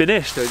not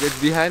finished. So just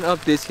behind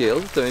of this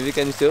hill, so maybe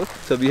can you show?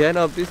 So behind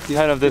of this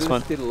hill, this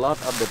one, still a lot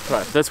of the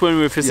trash. That's when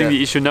we're facing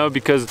the issue now,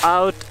 because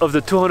out of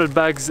the 200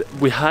 bags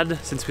bags we had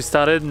since we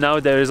started. Now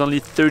there is only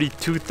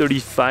 32,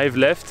 35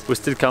 left. We're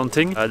still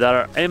counting that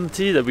are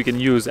empty that we can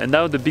use. And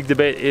now the big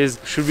debate is,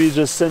 should we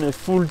just send a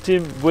full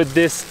team with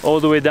this all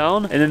the way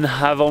down and then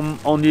have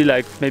only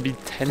like maybe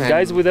 10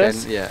 guys with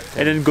us,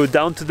 and then go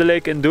down to the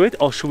lake and do it,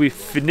 or should we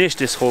finish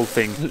this whole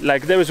thing?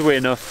 Like there is way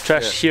enough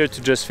trash here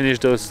to just finish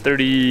those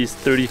 30,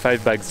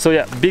 35 bags. So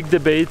yeah, big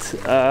debate.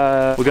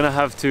 We're gonna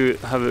have to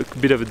have a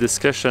bit of a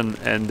discussion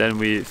and then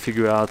we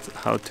figure out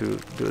how to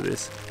do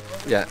this.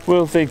 Yeah.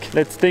 We'll think.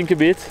 Let's think a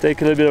bit,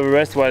 take a little bit of a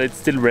rest while it's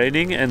still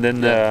raining, and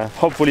then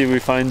hopefully we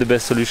find the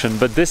best solution.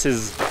 But this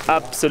is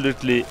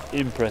absolutely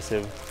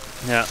impressive.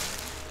 Yeah.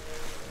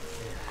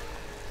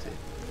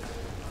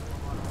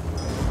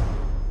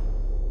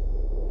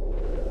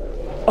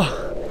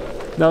 Oh,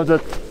 now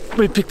that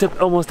we picked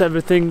up almost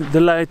everything,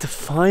 the light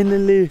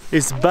finally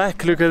is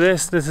back. Look at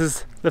this. This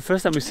is the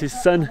first time we see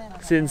sun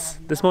since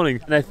this morning.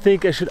 And I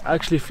think I should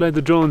actually fly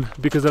the drone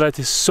because the light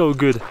is so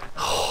good.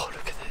 Oh,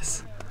 look at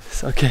this.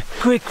 Okay,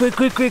 quick.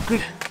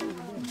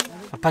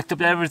 I packed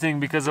up everything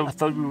because I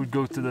thought we would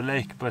go to the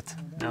lake, but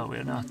no,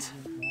 we're not.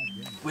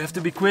 We have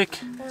to be quick.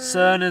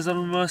 Sun is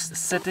almost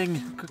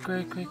setting.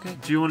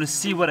 Quick. Do you want to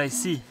see what I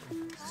see?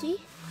 See?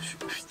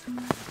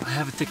 I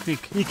have a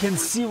technique. You can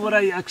see what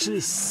I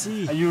actually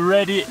see. Are you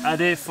ready,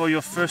 Ade, for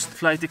your first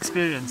flight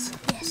experience?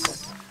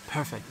 Yes.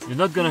 Perfect. You're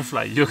not gonna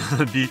fly, you're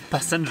gonna be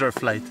passenger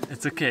flight.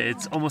 It's okay,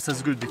 it's almost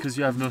as good because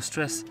you have no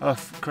stress of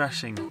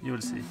crashing. You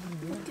will see.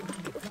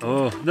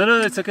 Oh,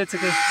 no, it's okay, it's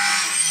okay.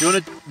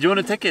 You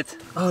wanna take it?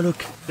 Oh,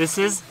 look, this.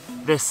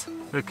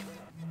 Look,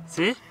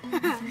 see?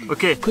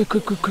 Okay, quick.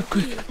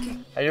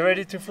 Are you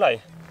ready to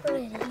fly?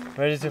 Ready.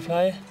 Ready to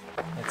fly?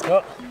 Let's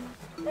go.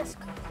 Let's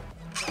go.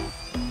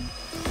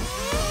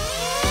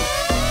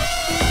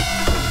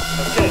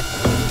 Okay.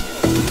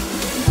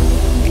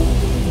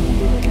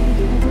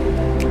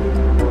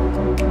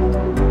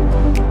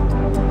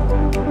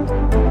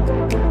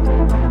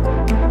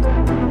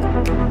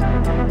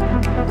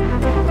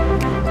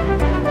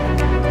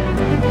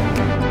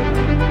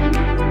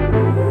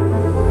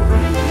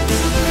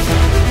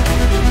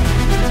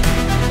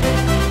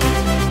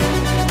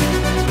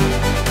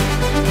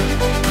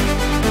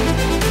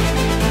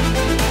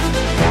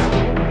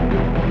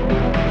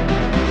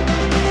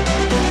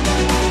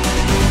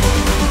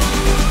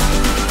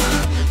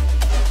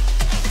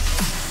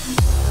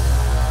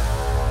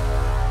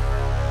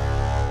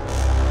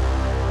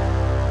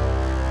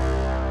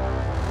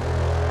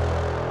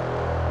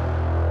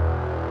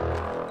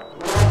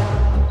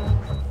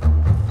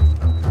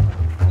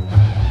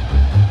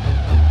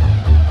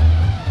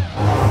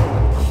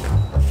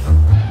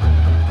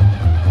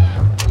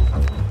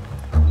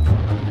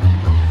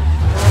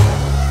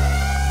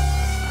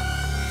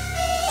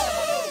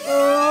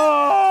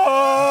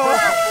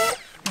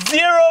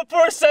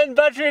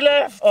 Battery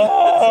left!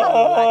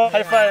 Oh!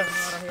 High five!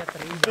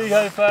 Big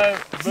high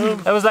five!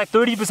 Boom! There was like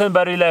 30%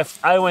 battery left.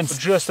 I went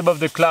just above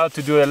the cloud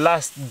to do a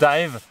last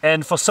dive,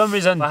 and for some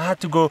reason I had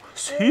to go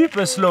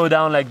super slow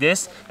down like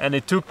this, and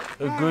it took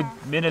a good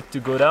minute to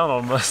go down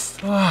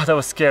almost. Oh, that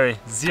was scary.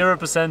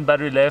 0%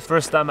 battery left.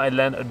 First time I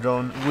land a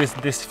drone with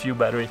this few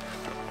battery.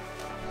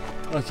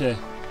 Okay.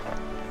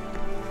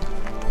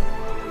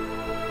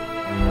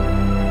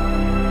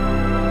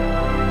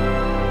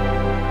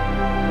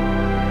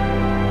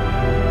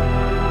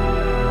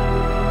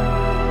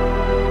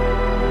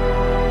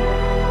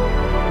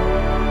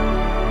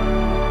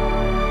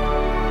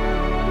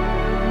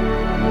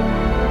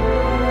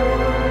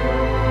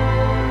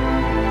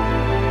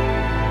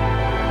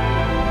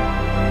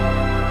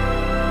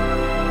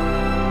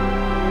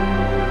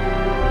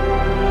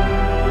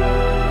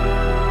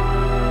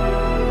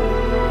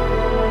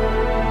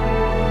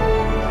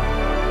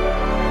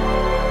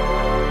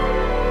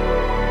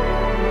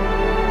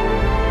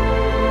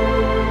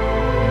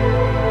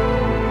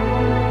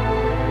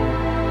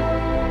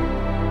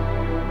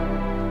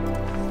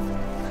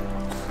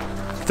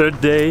 Third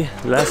day,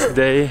 last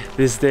day.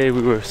 This day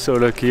we were so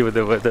lucky with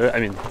the weather. I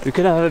mean, we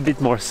could have a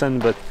bit more sun,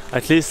 but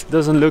at least it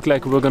doesn't look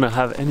like we're gonna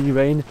have any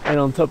rain. And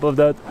on top of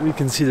that, we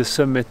can see the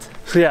summit.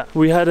 So yeah,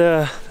 we had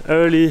a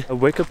early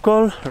wake-up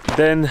call,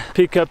 then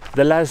pick up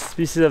the last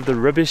pieces of the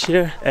rubbish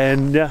here,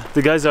 and yeah,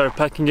 the guys are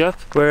packing up.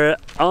 We're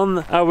on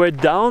our way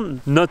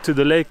down, not to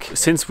the lake,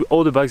 since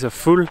all the bags are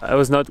full. It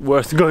was not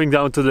worth going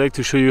down to the lake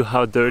to show you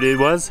how dirty it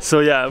was. So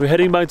yeah, we're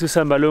heading back to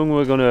Sambalung.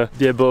 We're gonna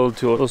be able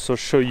to also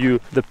show you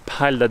the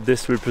pile that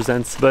this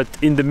represents. But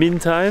in the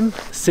meantime,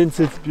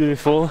 since it's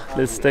beautiful,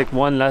 let's take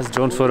one last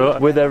drone photo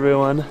with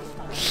everyone.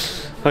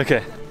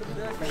 Okay.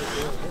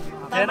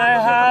 Can I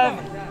have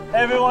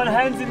everyone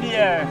hands in the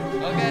air?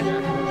 Okay.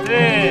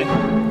 3,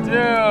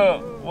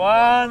 2,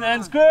 1,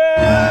 and scream!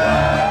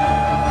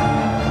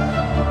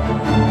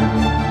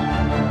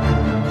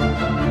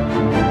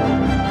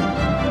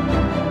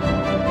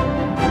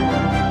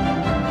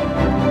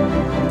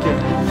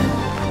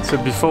 Okay. So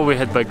before we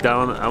head back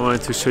down, I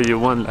wanted to show you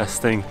one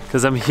last thing,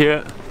 because I'm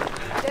here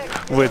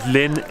with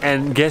Lin,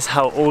 and guess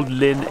how old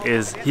Lin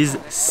is? He's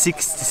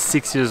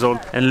 66 years old,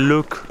 and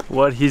look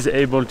what he's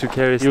able to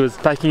carry. He was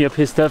packing up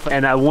his stuff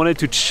and I wanted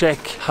to check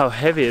how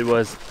heavy it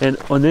was, and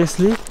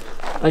honestly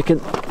I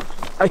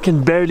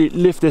can barely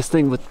lift this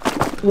thing with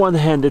one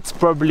hand. It's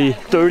probably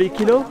 30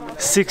 kilo.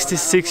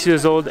 66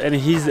 years old, and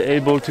he's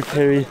able to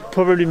carry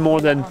probably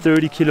more than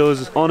 30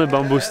 kilos on a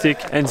bamboo stick,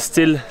 and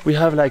still we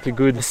have like a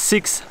good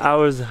 6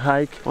 hours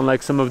hike on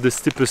like some of the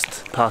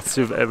steepest paths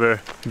you've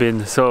ever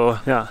been. So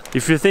yeah,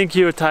 if you think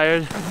you're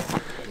tired,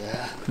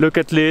 look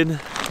at Lin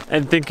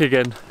and think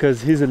again,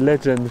 because he's a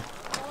legend.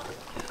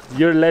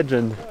 You're a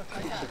legend.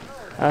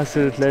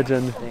 Absolute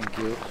legend. Thank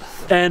you.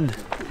 And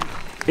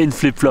in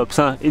flip-flops,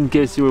 huh? In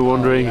case you were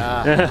wondering.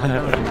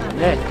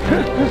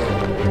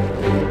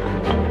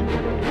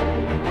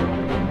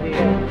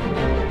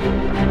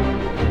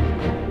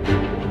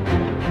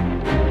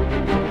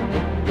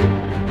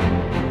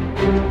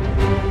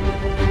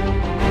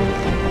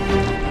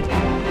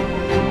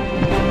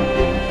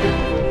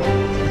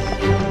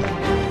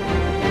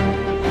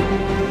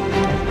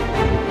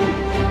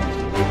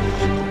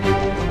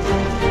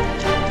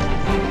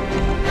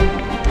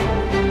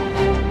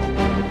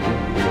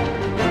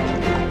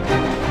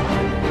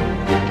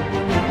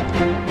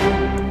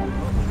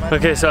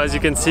 Okay, so as you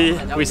can see,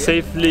 we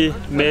safely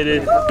made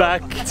it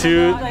back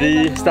to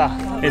the start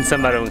in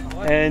Sambarung,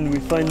 and we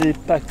finally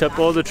packed up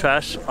all the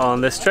trash on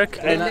this truck.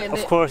 And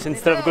of course,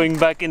 instead of going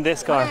back in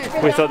this car,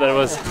 we thought that it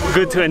was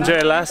good to enjoy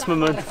a last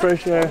moment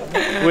fresh air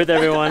with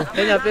everyone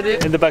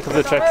in the back of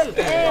the truck.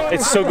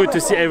 It's so good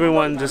to see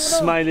everyone just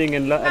smiling,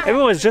 and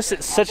everyone's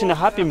just such in a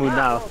happy mood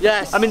now.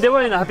 Yes. I mean, they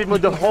were in a happy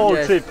mood the whole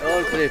trip.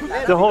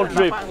 The whole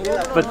trip.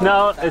 But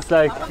now it's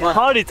like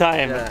party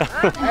time.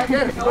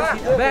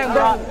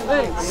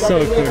 So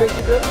cool.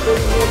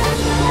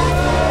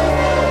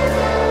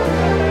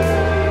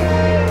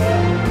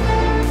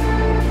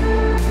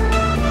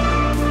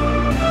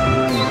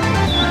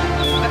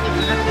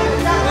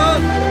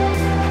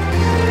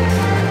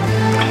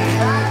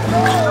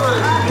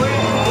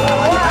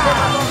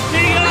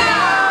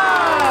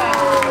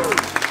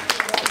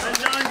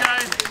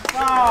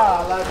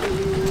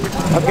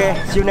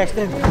 Okay, see you next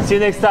time. See you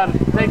next time.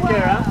 Take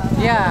care, huh?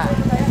 Yeah.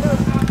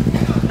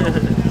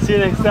 See you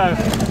next time.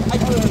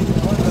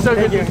 So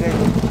good.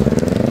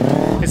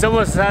 It's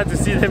almost sad to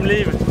see them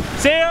leave.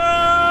 See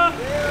ya!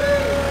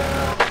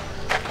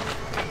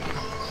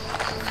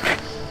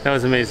 That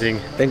was amazing.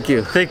 Thank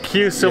you. Thank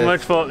you so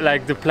much for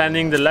like the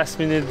planning, the last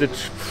minute,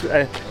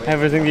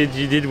 everything that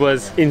you did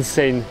was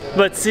insane.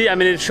 But see, I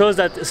mean, it shows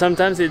that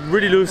sometimes it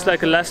really looks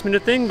like a last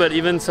minute thing, but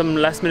even some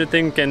last minute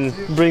thing can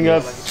bring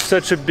up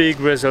such a big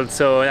result.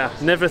 So yeah,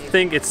 never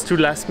think it's too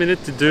last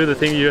minute to do the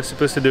thing you're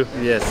supposed to do.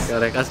 Yes,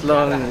 correct. As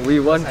long as we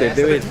want to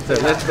do it, so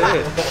let's do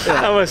it.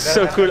 That was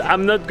so cool.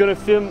 I'm not gonna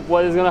film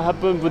what is gonna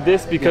happen with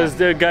this because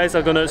the guys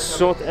are gonna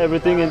sort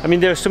everything. And I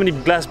mean, there are so many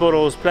glass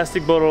bottles,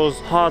 plastic bottles,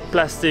 hard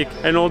plastic,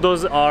 and all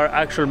those are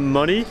actual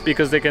money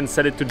because they can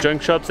sell it to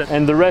junk shops,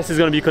 and the rest is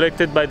going to be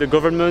collected by the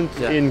government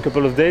in a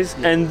couple of days.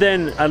 And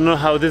then I don't know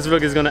how this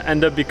vlog is going to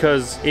end up,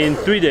 because in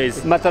 3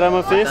 days Mataram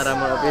office,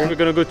 we're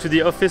going to go to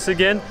the office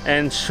again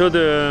and show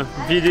the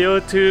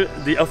video to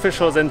the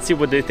officials and see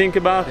what they think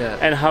about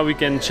and how we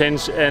can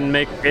change and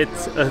make it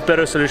a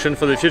better solution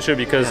for the future,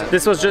 because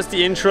this was just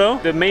the intro.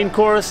 The main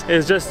course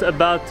is just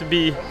about to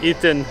be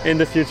eaten in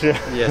the future.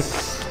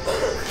 Yes.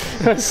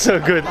 So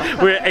good.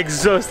 We're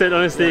exhausted,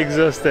 honestly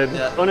exhausted.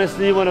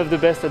 Honestly, one of the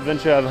best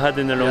adventures I've had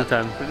in a long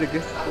time. Pretty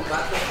good.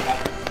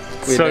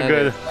 So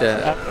good.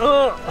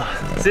 Oh,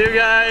 see you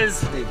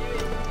guys.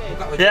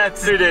 Yeah,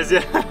 3 days.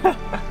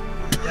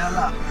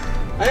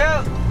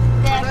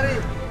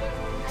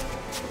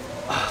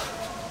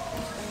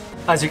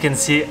 As you can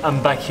see,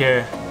 I'm back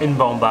here in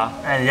Bomba,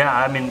 and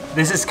yeah, I mean,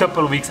 this is a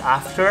couple weeks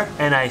after,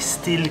 and I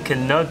still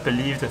cannot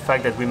believe the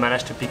fact that we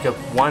managed to pick up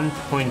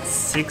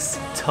 1.6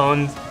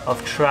 tons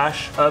of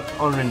trash up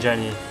on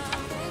Rinjani.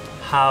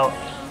 How?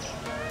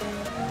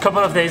 A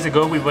couple of days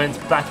ago we went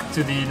back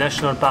to the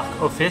National Park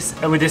office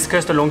and we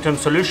discussed the long-term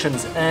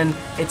solutions, and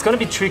it's gonna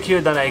be trickier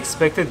than I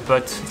expected,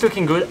 but it's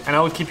looking good, and I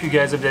will keep you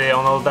guys updated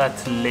on all that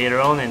later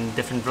on in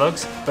different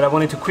vlogs. But I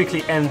wanted to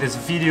quickly end this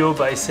video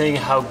by saying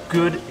how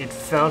good it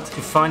felt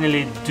to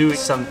finally do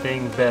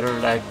something better,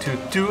 like to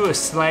do a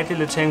slight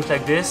little change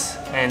like this,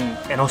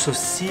 and also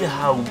see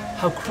how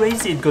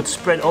crazy it got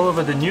spread all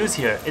over the news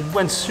here. It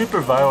went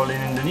super viral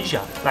in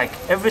Indonesia. Like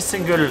every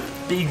single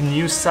big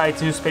news site,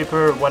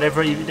 newspaper,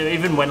 whatever,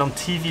 even went on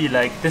TV.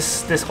 Like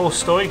this whole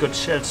story got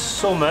shared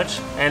so much,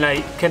 and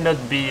I cannot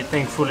be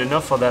thankful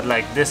enough for that.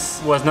 Like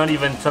this was not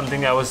even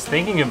something I was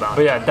thinking about.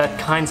 But yeah, that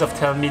kinds of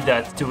tell me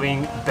that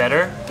doing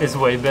better is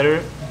way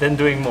better than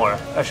doing more.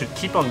 I should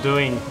keep on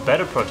doing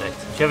better projects.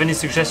 If you have any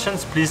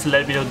suggestions, please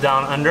let me know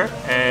down under.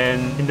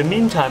 And in the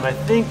meantime, I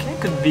think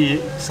it could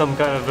be some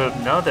kind of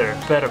another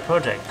better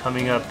project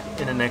coming up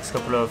in the next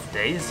couple of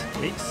days,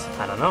 weeks,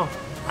 I don't know.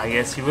 I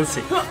guess you will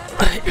see.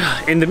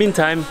 In the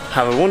meantime,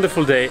 have a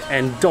wonderful day,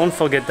 and don't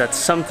forget that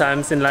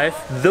sometimes in life,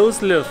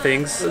 those little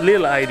things,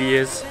 little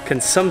ideas can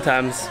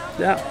sometimes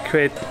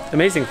create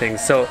amazing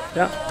things. So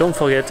don't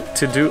forget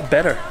to do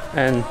better,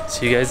 and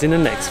see you guys in the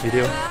next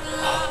video.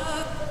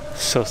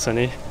 So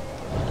sunny.